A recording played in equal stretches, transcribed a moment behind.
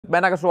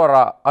mennäänkö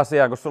suoraan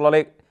asiaan, kun sulla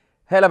oli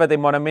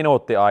helvetinmoinen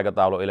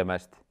minuuttiaikataulu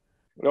ilmeisesti.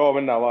 Joo,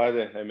 mennään vaan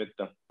eteen, ei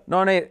mitään.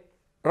 No niin,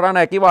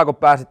 Rane, kiva kun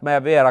pääsit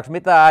meidän vieraaksi.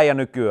 Mitä äijä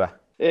nykyään?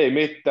 Ei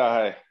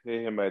mitään, hei.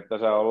 Ihmeitä,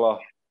 tässä ollaan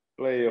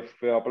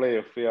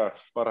playoffia,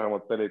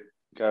 parhaimmat pelit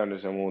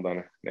käynnissä ja muuta,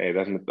 niin ei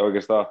tässä nyt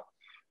oikeastaan.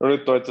 No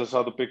nyt on itse asiassa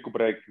saatu pikku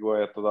breikki, kun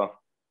ei,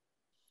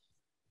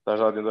 tai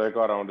saatiin tuo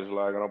eka roundi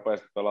sillä aika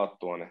nopeasti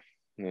pelattua,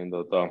 niin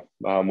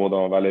vähän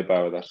muutama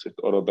välipäivä tässä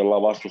sitten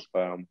odotellaan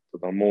vastustajaa,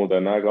 mutta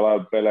muuten aika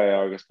lailla pelejä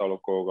oikeastaan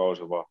ollut koko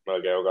kausi, vaan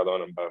melkein joka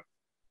toinen päivä.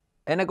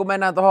 Ennen kuin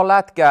mennään tuohon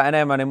lätkään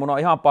enemmän, niin mun on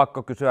ihan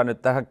pakko kysyä nyt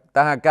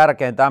tähän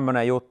kärkeen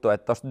tämmöinen juttu,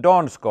 että tuosta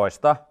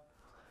Donskoista,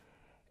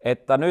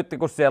 että nyt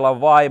kun siellä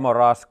on vaimo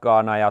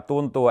raskaana ja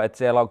tuntuu, että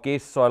siellä on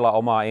kissoilla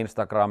oma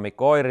Instagrammi,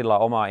 koirilla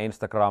oma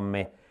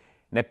Instagrammi,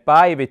 ne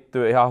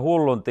päivittyy ihan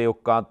hullun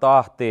tiukkaan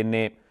tahtiin,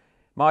 niin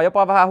mä oon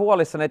jopa vähän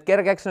huolissani, että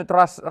kerkeekö nyt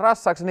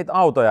rassaako niitä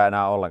autoja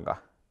enää ollenkaan?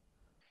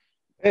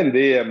 En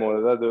tiedä,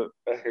 mutta täytyy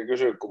ehkä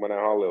kysyä, kun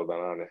menee hallilta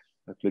tänään, niin,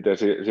 että miten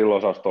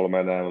silloin osastolla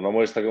menee. Mä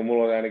muistan, kun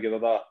mulla oli ainakin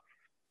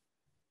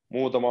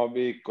muutama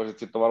viikko,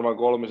 sitten on varmaan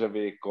 3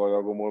 viikkoa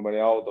joku, mulla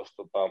meni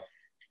autosta,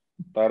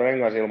 tai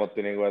rengas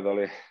ilmoitti,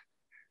 että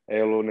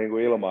ei ollut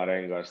ilmaa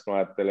rengas. Sitten mä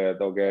ajattelin,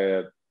 että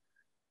okei,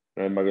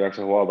 no en mä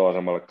jaksa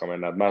huoltoasemallekaan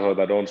mennä, että mä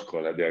soitan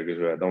Donskoille ja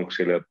kysyin, että onko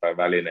sillä jotain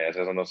välineä, ja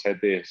se sanoi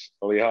heti,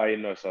 oli ihan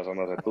innoissaan,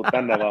 sanoi, että tuu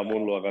tänne vaan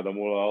mun luo, kato,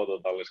 mulla on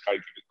autotallissa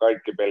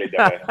kaikki pelit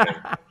ja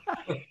vehkeet.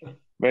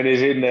 Meni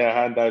sinne ja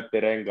hän täytti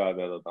renkaat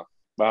ja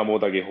vähän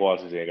muutakin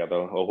huolsi siinä,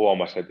 kato,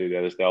 huomasi heti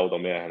tietysti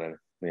automiehenä,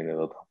 niin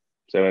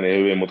se meni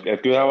hyvin, mutta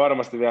kyllähän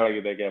varmasti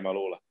vieläkin tekee, mä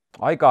luulen.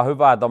 Aika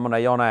hyvä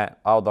tuommoinen Jone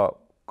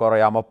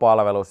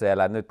autokorjaamopalvelu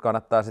siellä, että nyt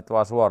kannattaa sitten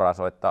vaan suoraan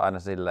soittaa aina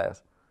silleen,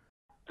 jos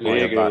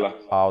niin, kyllä.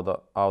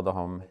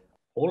 Autohommi.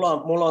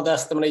 Mulla on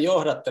tässä tämmöinen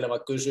johdatteleva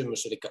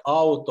kysymys, eli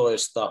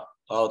autoista,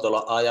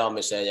 autolla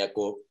ajamiseen, ja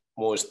kun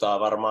muistaa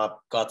varmaan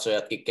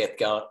katsojatkin,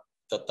 ketkä on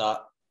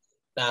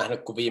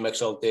nähnyt, kun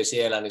viimeksi oltiin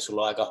siellä, niin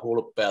sulla on aika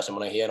hulppea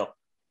semmoinen hieno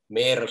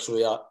Mersu,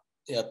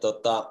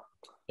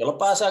 jolla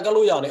pääsee aika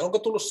lujaa, niin onko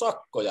tullut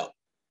sakkoja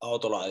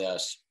autolla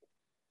ajaessa?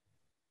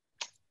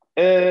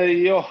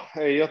 Ei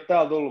ole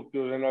täällä tullut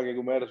kyllä sen jälkeen,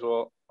 kun Mersu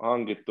on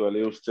hankittu, eli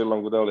just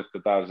silloin, kun te olitte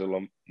täällä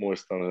silloin,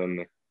 muistan sen,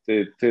 niin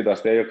siitä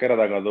asti ei ole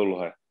kertaakaan tullut.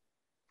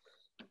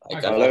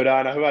 Mä löydän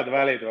aina hyvät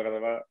välit,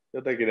 vaikka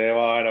jotenkin ei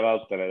vaan aina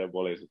välttele ne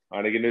poliisit.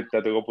 Ainakin nyt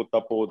täytyy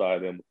koputtaa puuta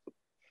eteen,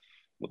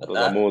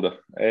 mutta muuta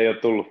ei ole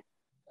tullut.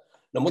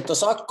 No mutta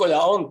sakkoja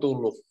on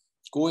tullut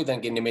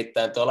kuitenkin,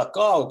 nimittäin tuolla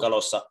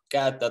kaukalossa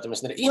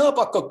käyttäytymistä. Niin ihan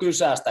pakko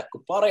kysästä,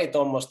 kun pari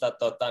tuommoista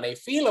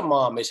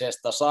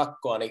filmaamisesta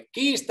sakkoa, niin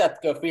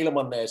kiistätkö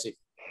filmanneesi?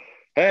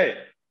 Hei,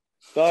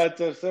 tämä on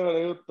itse asiassa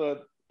sellainen juttu,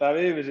 että tämä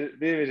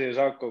viimeisin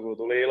sakko, kun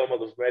tuli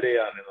ilmoitus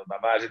mediaan, niin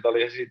mä sitten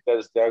olin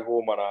tietysti ihan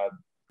kuumana, että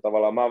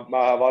tavallaan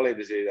mä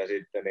valitin siitä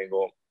sitten,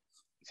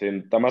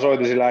 mä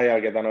soitin sillä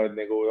äijällä, ketä noit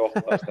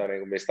johtaa sitä,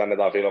 mistä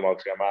annetaan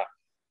filmauksia. Mä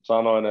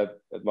sanoin, että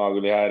mä oon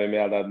kyllä ihan eri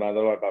mieltä, että mä en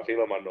todellakaan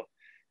filmannut.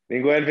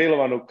 En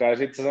filmannutkaan, ja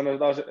sitten se sanoi,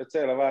 että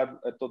selvä,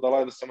 että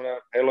laita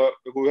semmoinen, heillä on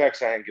joku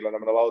 9 henkilöä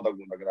tämmöinen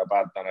lautakunta, ketä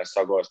päättää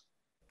näistä sakoista.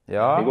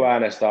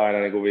 Äänestää aina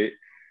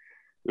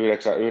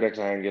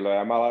 9 henkilöä,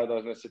 ja mä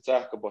laitoin sinne sitten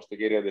sähköposti,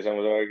 kirjoitin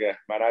semmoisen oikein,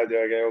 mä näytin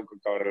oikein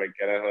joukkokaverille,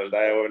 kenen sanoin,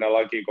 että ei voi mennä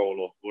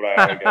lakikouluun,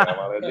 pureen oikein, ja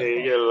mä olin,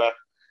 niin kyllä.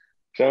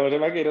 Semmoisen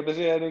mä kirjoitin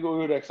siihen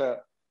 9,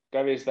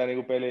 kävin sitä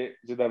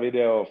sitä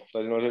videoa,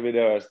 tai siinä oli se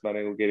video, ja sitten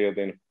mä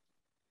kirjoitin,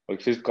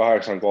 oliko siis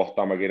 8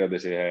 kohtaa mä kirjoitin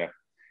siihen, ja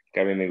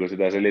kävin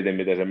sitä ja selitin,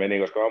 miten se meni,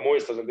 koska mä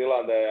muistan sen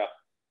tilanteen, ja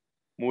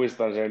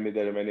muistan sen,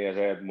 miten se meni, ja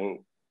se, että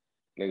mulla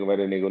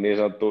meni niin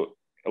sanottu,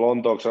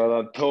 Lontooksi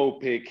sanotaan toe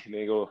pick,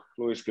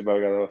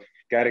 luistipelkä,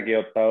 kärki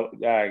ottaa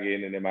jää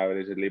kiinni, niin mä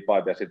vedin sitten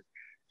lipat, ja sitten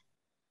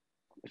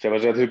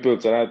sellaiset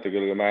hypyt se näytti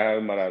kyllä, mä ihan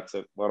ymmärrän, että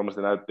se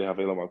varmasti näytti ihan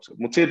filmauksen.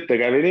 Mutta sitten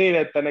kävi niin,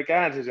 että ne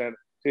käänsi sen,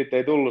 sitten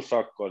ei tullut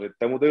sakkoa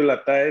sitten, mutta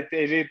yllättäen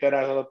ei siitä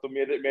enää sanottu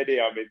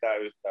mediaan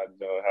mitään yhtään,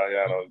 se on ihan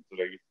hienoa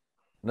sekin.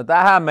 No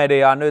tähän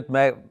mediaan nyt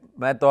me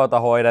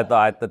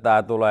hoidetaan, että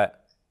tämä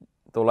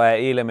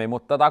tulee ilmi,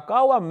 mutta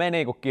kauan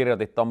meni, kun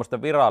kirjoitit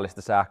tuommoista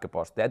virallista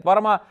sähköpostia, et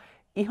varmaan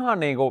ihan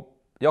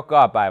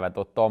joka päivä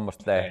tuut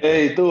tuommoista tehtyä.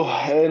 Ei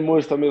en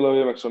muista milloin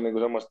viimeksi on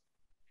semmoista,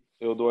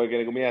 joutuu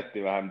oikein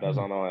miettimään vähän mitä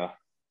sanoa, ja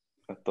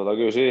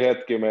kyllä siinä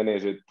hetki meni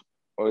sitten,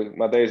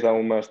 mä tein sitä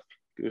mun mielestä,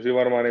 kyllä siinä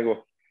varmaan 9,5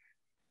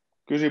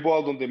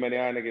 tuntia meni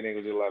ainakin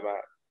sillä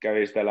mä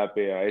kävin sitä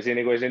läpi, ja ei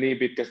se niin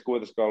pitkästi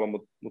kuitenkaan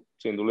ollut, mutta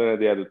siinä tuli ne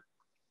tietyt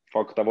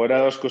fakta.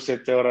 Voidaan joskus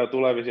sitten seuraava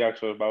tulevissa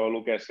jaksoissa, jos mä voin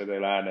lukea se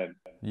teillä ääneen.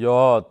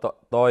 Joo,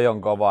 toi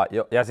on kova.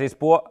 Ja siis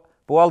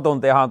puoli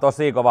tuntiahan on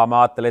tosi kova.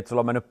 Mä ajattelin, että sulla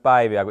on mennyt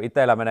päiviä, kun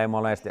itsellä menee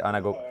monesti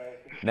aina, kun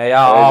ne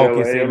jää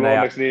auki sinne. Ei ollut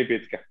onneksi niin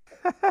pitkä.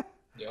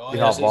 Joo,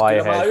 ja siis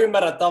kyllä mä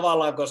ymmärrän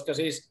tavallaan, koska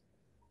siis,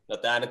 no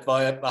tää nyt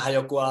voi vähän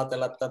joku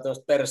ajatella, että on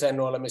tuosta perseen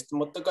nuolemista,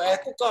 mutta kun ei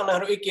kukaan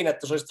nähnyt ikinä,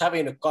 että sä olisit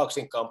hävinnyt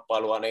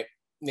kaksinkamppailua,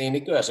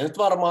 niin kyllä se nyt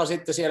varmaan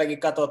sitten sielläkin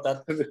katsotaan,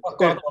 että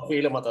pakko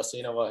filmata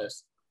siinä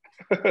vaiheessa.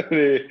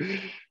 Niin,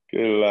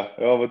 kyllä.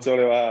 Joo, mutta se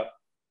oli vähän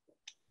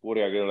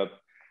kurja kyllä.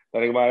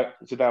 tai niin mä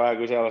sitä vähän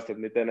kyseenalaistin,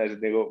 että miten ei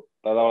sit niinku,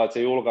 tai tavallaan, että se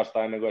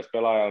julkaistaan ennen kuin edes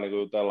pelaajalla niinku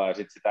jutellaan, ja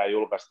sitten sitä ei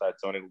julkaista, että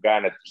se on niinku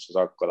käännetty se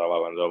sakko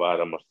tavallaan, niin se on vähän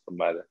semmoista,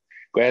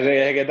 kun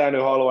ei ketään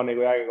nyt halua, niin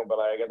kuin jääkiekon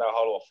pelaaja, ei ketään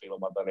halua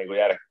filmata, niin kuin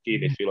jäädä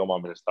kiinni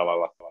filmaamisesta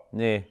tavallaan.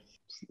 Niin.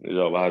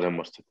 Se on vähän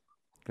semmoista.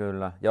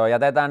 Kyllä. Joo,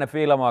 jätetään ne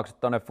filmaukset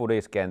tonne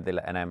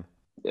fudiskentille enemmän.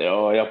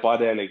 Joo, ja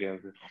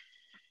padelikentille.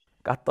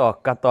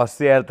 Kato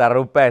sieltä,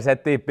 rupee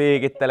heti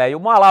piikittelee.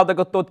 Jumalauta,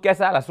 kun tuut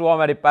kesällä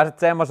Suomeen, niin pääset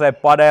semmoiseen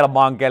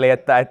padelmankeliin,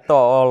 että et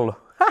oo ollut.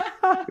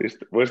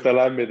 Muista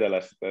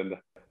lämmitellä sitten.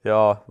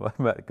 Joo,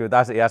 kyllä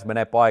tässä iässä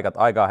menee paikat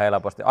aika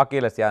helposti.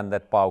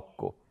 Akillesjänteet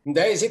paukkuu.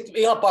 Mutta ei sitten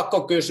ihan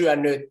pakko kysyä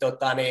nyt,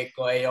 niin,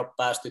 kun ei ole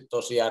päästy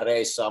tosiaan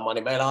reissaamaan,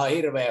 niin meillä on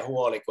hirveä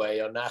huoli, kun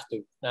ei ole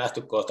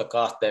nähty kohta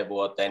 2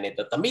 vuoteen. Niin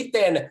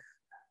miten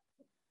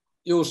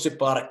Jussi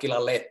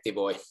Parkkilan letti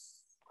voi?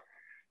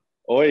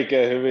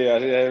 Oikein hyvin, ja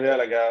siihen ei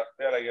vieläkin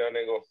ole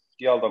niin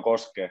kielto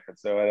koskee, että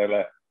se on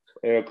edelleen,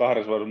 ei ole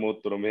 2 vuodessa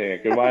muuttunut mihinkään.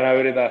 Kyllä mä aina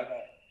yritän,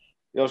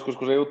 joskus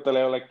kun se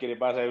juttelee jollekin, niin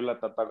pääsee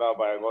yllättämään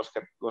takapäin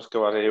ja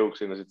koskemaan sen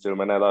hiuksiin, niin sitten sillä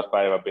menee taas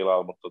päivä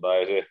pilalla, mutta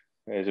ei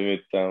se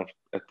mitään.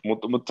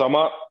 Mutta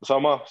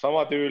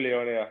sama tyyli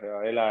on ja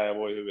elää ja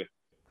voi hyvin.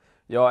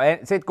 Joo,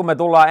 sitten kun me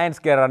tullaan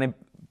ensi kerran, niin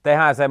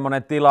tehdään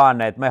semmoinen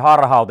tilanne, että me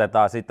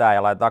harhautetaan sitä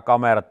ja laitetaan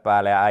kamerat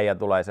päälle ja äijä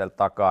tulee sieltä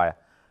takaa ja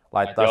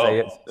laittaa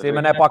siinä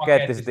menee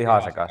paketti sitten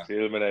ihan sekaisin.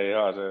 Siinä menee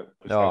ihan se,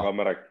 pistää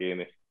kamera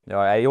kiinni.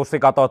 Joo, ei Jussi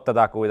katso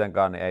tätä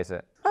kuitenkaan, niin ei se.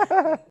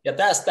 Ja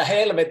tästä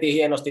helvetin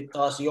hienosti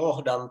taas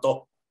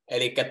johdanto,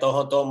 eli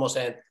tuohon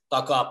tuommoiseen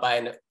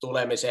takapäin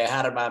tulemiseen,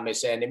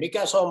 härmäämiseen, niin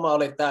mikä somma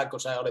oli tämä, kun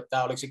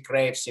oliko se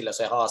Gravesillä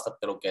se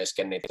haastattelu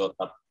kesken? Niin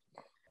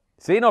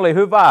Siinä oli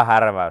hyvää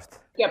härväystä.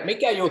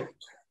 Mikä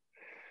juttu?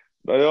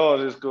 No joo,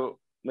 siis kun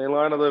meillä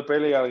on aina tuo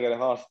pelin jälkeinen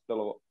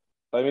haastattelu,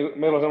 tai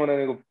meillä on semmoinen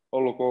niin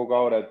ollut koko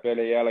kauden, että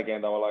pelin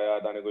jälkeen tavallaan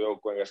jaetaan niin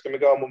joukkueen kesken,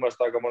 mikä on mun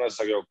mielestä aika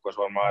monessakin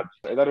joukkueessa varmaan,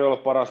 että ei tarvitse olla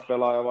paras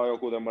pelaaja, vaan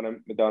joku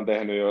tämmöinen, mitä on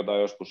tehnyt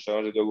jotain joskus, se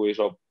on sitten joku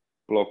iso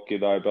blokki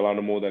tai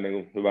pelannut muuten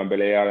niin hyvän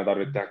pelin jälkeen,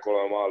 tarvitsee tehdä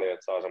 3 maalia,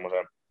 että saa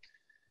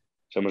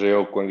semmoisen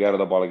joukkueen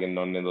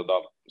kertapalkinnon, niin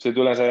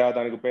sitten yleensä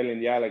jaetaan niin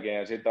pelin jälkeen,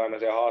 ja sitten aina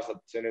siellä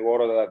haastattelussa niin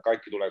odotetaan, että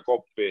kaikki tulee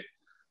koppiin.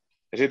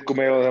 Ja sitten kun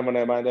meillä on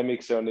semmoinen, mä en tiedä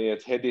miksi se on niin,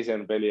 että heti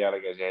sen pelin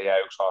jälkeen siihen jää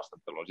 1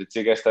 haastattelu. Sitten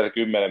siinä kestää se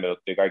 10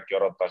 minuuttia, kaikki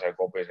odottaa sen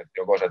kopissa, että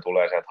joko se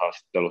tulee sieltä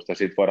haastattelusta, ja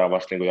sitten voidaan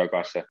vasta niin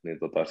jakaa se. Niin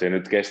se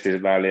nyt kesti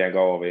sitten vähän liian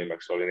kauan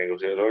viimeksi. Se oli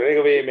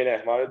niin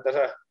viimeinen. Mä oon nyt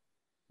tässä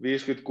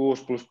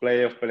 56 plus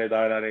playoff-pelit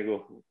aina niin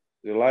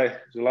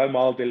sellainen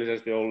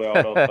maltillisesti ollut ja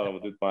odottanut,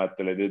 mutta nyt mä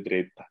ajattelin, että nyt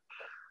riittää.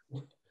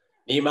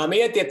 Niin mä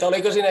mietin, että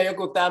oliko siinä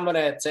joku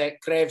tämmöinen, että se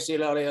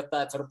Gravesillä oli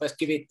jotain, että se rupesi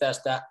kivittää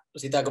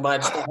sitä kun mä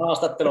en sitä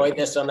haastattelua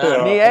itse ole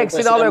nähnyt. Niin, eikö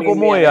siinä ole joku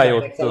muija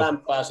juttu?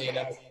 Lämpää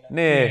siinä.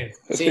 Niin.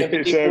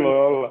 Se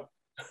voi olla.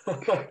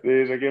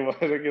 Niin,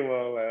 sekin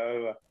voi olla, ja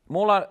hyvä.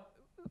 Mulla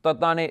on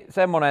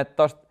semmoinen,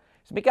 että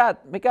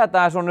mikä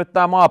tää sun nyt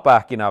tää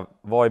maapähkinä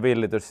voi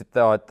villitys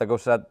sitten on, että kun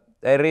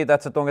ei riitä,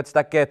 että sä tunket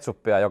sitä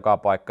ketsuppia joka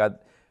paikkaan.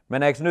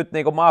 Meneekö nyt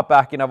niinku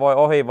maapähkinä voi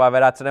ohi vai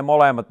vedät sä ne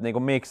molemmat niinku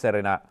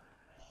mikserinä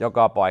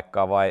joka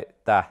paikkaan vai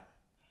tää?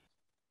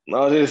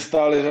 No siis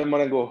tää oli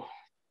semmonen, kun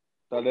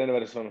täällä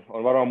Denverissä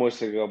on varmaan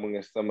muissakin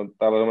kaupungeissa,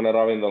 täällä on semmonen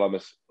ravintola,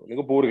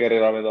 niinku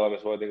burgeriravintola,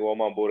 missä voit niinku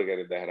oman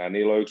burgerin tehdä. Ja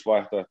niillä on yksi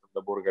vaihtoehto,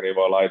 että burgeria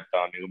voi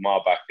laittaa, niinku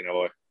maapähkinä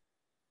voi.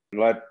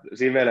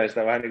 Sivelee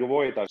sitä vähän niinku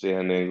voita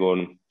siihen niinku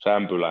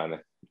sämpylään.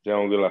 Se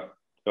on kyllä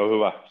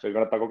hyvä. Se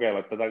kannattaa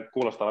kokeilla. Tätä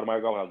kuulostaa varmaan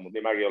aika kauhealta, mutta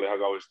niin mäkin olin ihan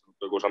kauhistunut,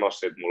 joku sanoi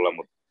siitä mulle,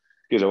 mutta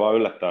kyllä se vaan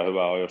yllättää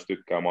hyvää on, jos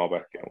tykkää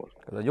maapähkinä.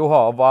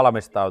 Juho on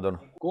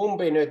valmistautunut.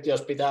 Kumpi nyt,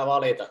 jos pitää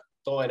valita?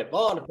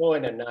 Vaan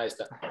toinen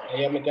näistä.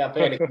 Ei ole mikään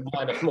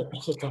peilikkumainos,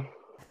 mutta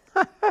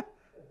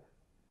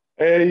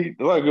ei,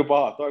 toi on kyllä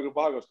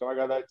paha, koska mä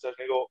käytän itse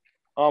asiassa niinku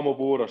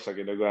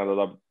aamupuurossakin nykyään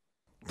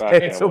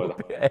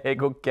ketsuppi, ei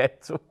kun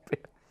ketsuppi.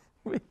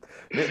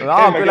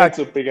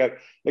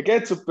 Ja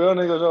ketsuppi on,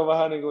 niinku, se on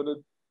vähän niin kuin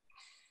nyt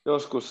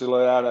joskus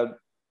silloin jäänyt,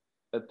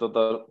 että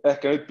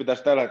ehkä nyt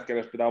pitäisi tällä hetkellä,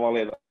 jos pitää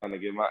valita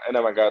ainakin. Mä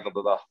enemmän käytän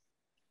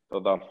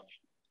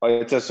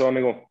itse asiassa se on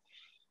niinku,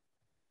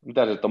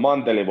 mitä se on,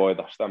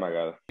 mantelivoita, sitä mä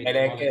käytän.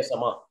 Melkein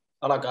sama.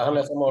 Alkaahan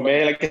ne samoin.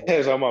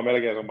 Melkein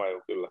sama,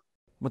 joo, kyllä.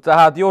 Mutta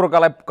sä oot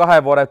Jurkalle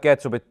 2 vuoden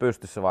ketsupit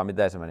pystyssä, vai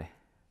miten se meni?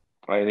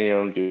 Ai niin,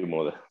 on kyllä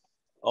muuten.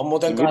 On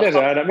muuten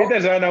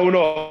miten se aina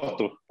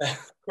unohtuu?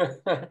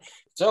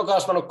 Se on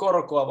kasvanut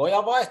korkoa.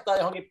 Voidaan vaihtaa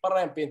johonkin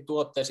parempiin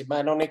tuotteisiin. Mä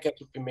en ole niin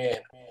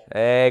ketsuppimiehenä.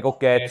 Ei, kun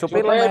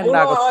ketsupilla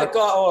mennään. Ei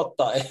aikaa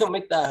odottaa. Ei ole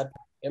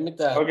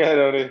mitään. Okei,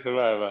 no niin,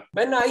 hyvä.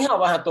 Mennään ihan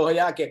vähän tuohon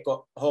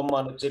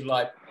jääkiekko-hommaan nyt sillä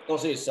lailla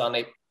tosissaan.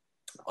 Niin,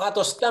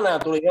 tuossa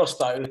tänään tuli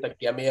jostain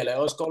yhtäkkiä mieleen.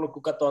 Olisiko ollut,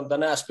 kun katsoin tätä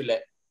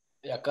Nashville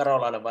ja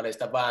Carolinan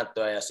välistä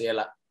vääntöä ja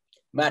siellä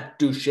Matt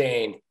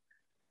Duchene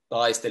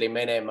taisteli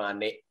menemään,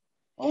 niin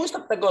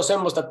muistatteko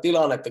semmoista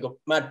tilannetta, kun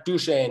Matt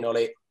Duchene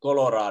oli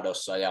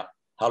Coloradossa ja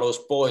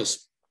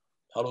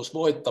halusi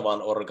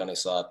voittavan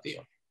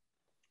organisaation?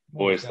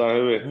 Muistan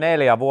hyvin.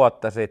 4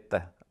 vuotta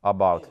sitten,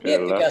 about.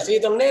 Miettikää,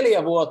 siitä on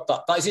 4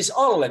 vuotta, tai siis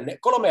alle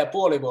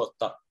 3,5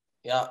 vuotta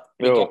Ja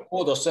mikä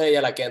muutos sen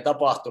jälkeen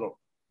tapahtunut?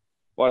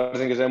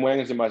 Varsinkin se mun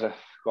ensimmäisen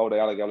kauden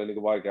jälkeen oli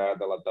niin vaikea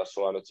ajatella, että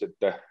tässä on nyt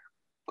sitten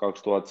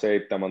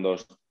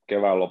 2017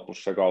 kevään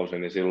lopussa se kausi,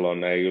 niin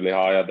silloin ei kyllä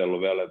ihan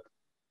ajatellut vielä, että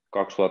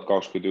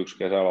 2021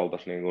 kesällä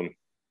oltaisiin niin kuin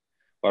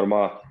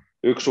varmaan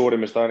yksi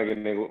suurimmista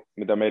ainakin, niin kuin,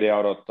 mitä media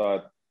odottaa,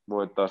 että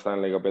voittaa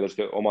Stanley Cup.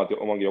 Tietysti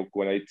omankin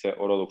joukkueen itse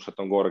odotukset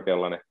on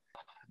korkealla, niin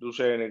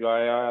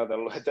Duchesnekaan ei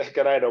ajatellut, että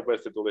ehkä näin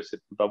nopeasti tulisi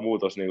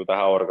muutos niin kuin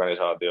tähän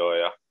organisaatioon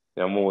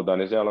ja muuta,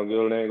 niin siellä on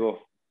kyllä niin kuin,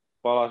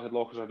 palaset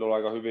lohkoset ollut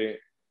aika hyvin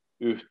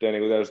yhteen,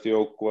 niin kuin tietysti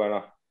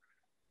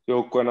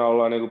joukkueena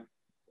ollaan niin kuin,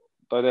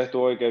 tai tehty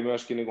oikein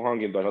myöskin niin kuin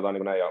hankintoja, saadaan niin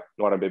kuin näin, ja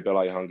nuorempia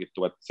pelaajia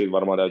hankittu, että siinä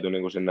varmaan täytyy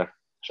niin kuin sinne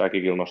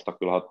Shaqikilla nostaa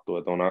kyllä hattua,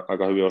 että on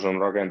aika hyvin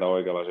osannut rakentaa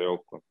oikeanlaisen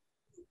joukkueen.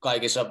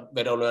 Kaikissa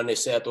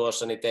vedonlyönnissä ja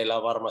tuossa, niin teillä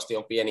on varmasti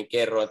pieni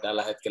kerroin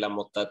tällä hetkellä,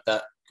 mutta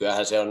että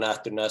kyllähän se on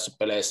nähty näissä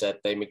peleissä,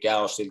 että ei mikään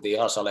ole silti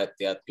ihan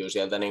salettia, että kyllä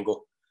sieltä niin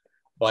kuin,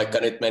 vaikka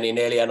nyt meni 4-0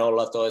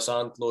 toi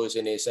St. Louis,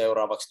 niin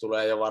seuraavaksi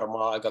tulee jo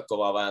varmaan aika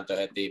kova vääntö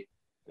heti.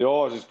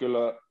 Joo, siis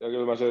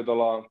kyllä mä siitä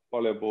ollaan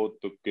paljon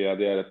puhuttukin ja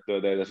tiedetty,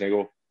 että ei tässä niin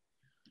kuin,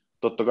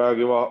 totta kai on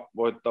kiva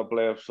voittaa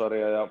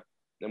playoff-sarja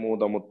ja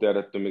muuta, mutta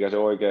tiedetty, mikä se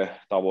oikea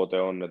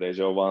tavoite on, että ei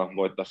se ole vaan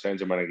voittaa se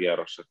ensimmäinen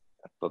kierros.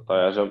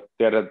 Ja se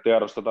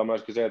tiedostetaan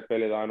myöskin se, että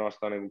pelit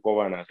ainoastaan niin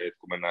kovenee siitä,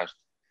 kun mennään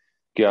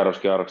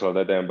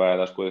kierrokselta eteenpäin, ja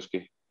tässä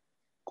kuitenkin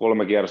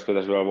 3 kierrosta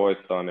pitäisi vielä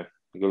voittaa, niin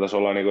kyllä tässä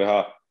ollaan niin kuin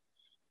ihan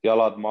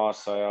jalat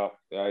maassa, ja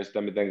ei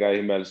sitä mitenkään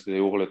ihmeellisesti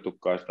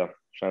juhlittukaan sitä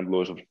St.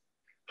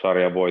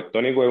 Louis-sarjan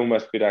voittoa, niin kuin ei mun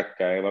mielestä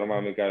pidäkään, ei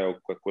varmaan mikään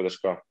joukkue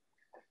kuitenkaan,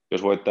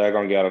 jos voittaa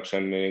ekan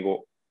kierroksen, niin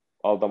kuin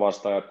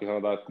altavastaajatkin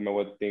sanotaan, että kun me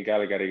voitettiin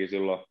Calgarykin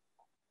silloin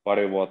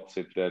pari vuotta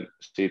sitten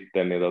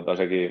niin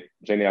sekin,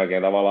 sen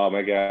jälkeen tavallaan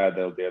mekin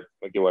ajateltiin, että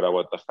mekin voidaan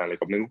voittaa Stanley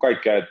Cup. Niin kuin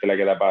kaikki ajattelee,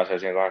 ketä pääsee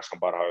siihen 8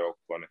 parhaan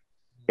joukkoon, niin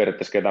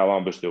periaatteessa ketään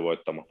vaan pystyy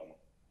voittamaan.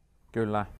 Kyllä.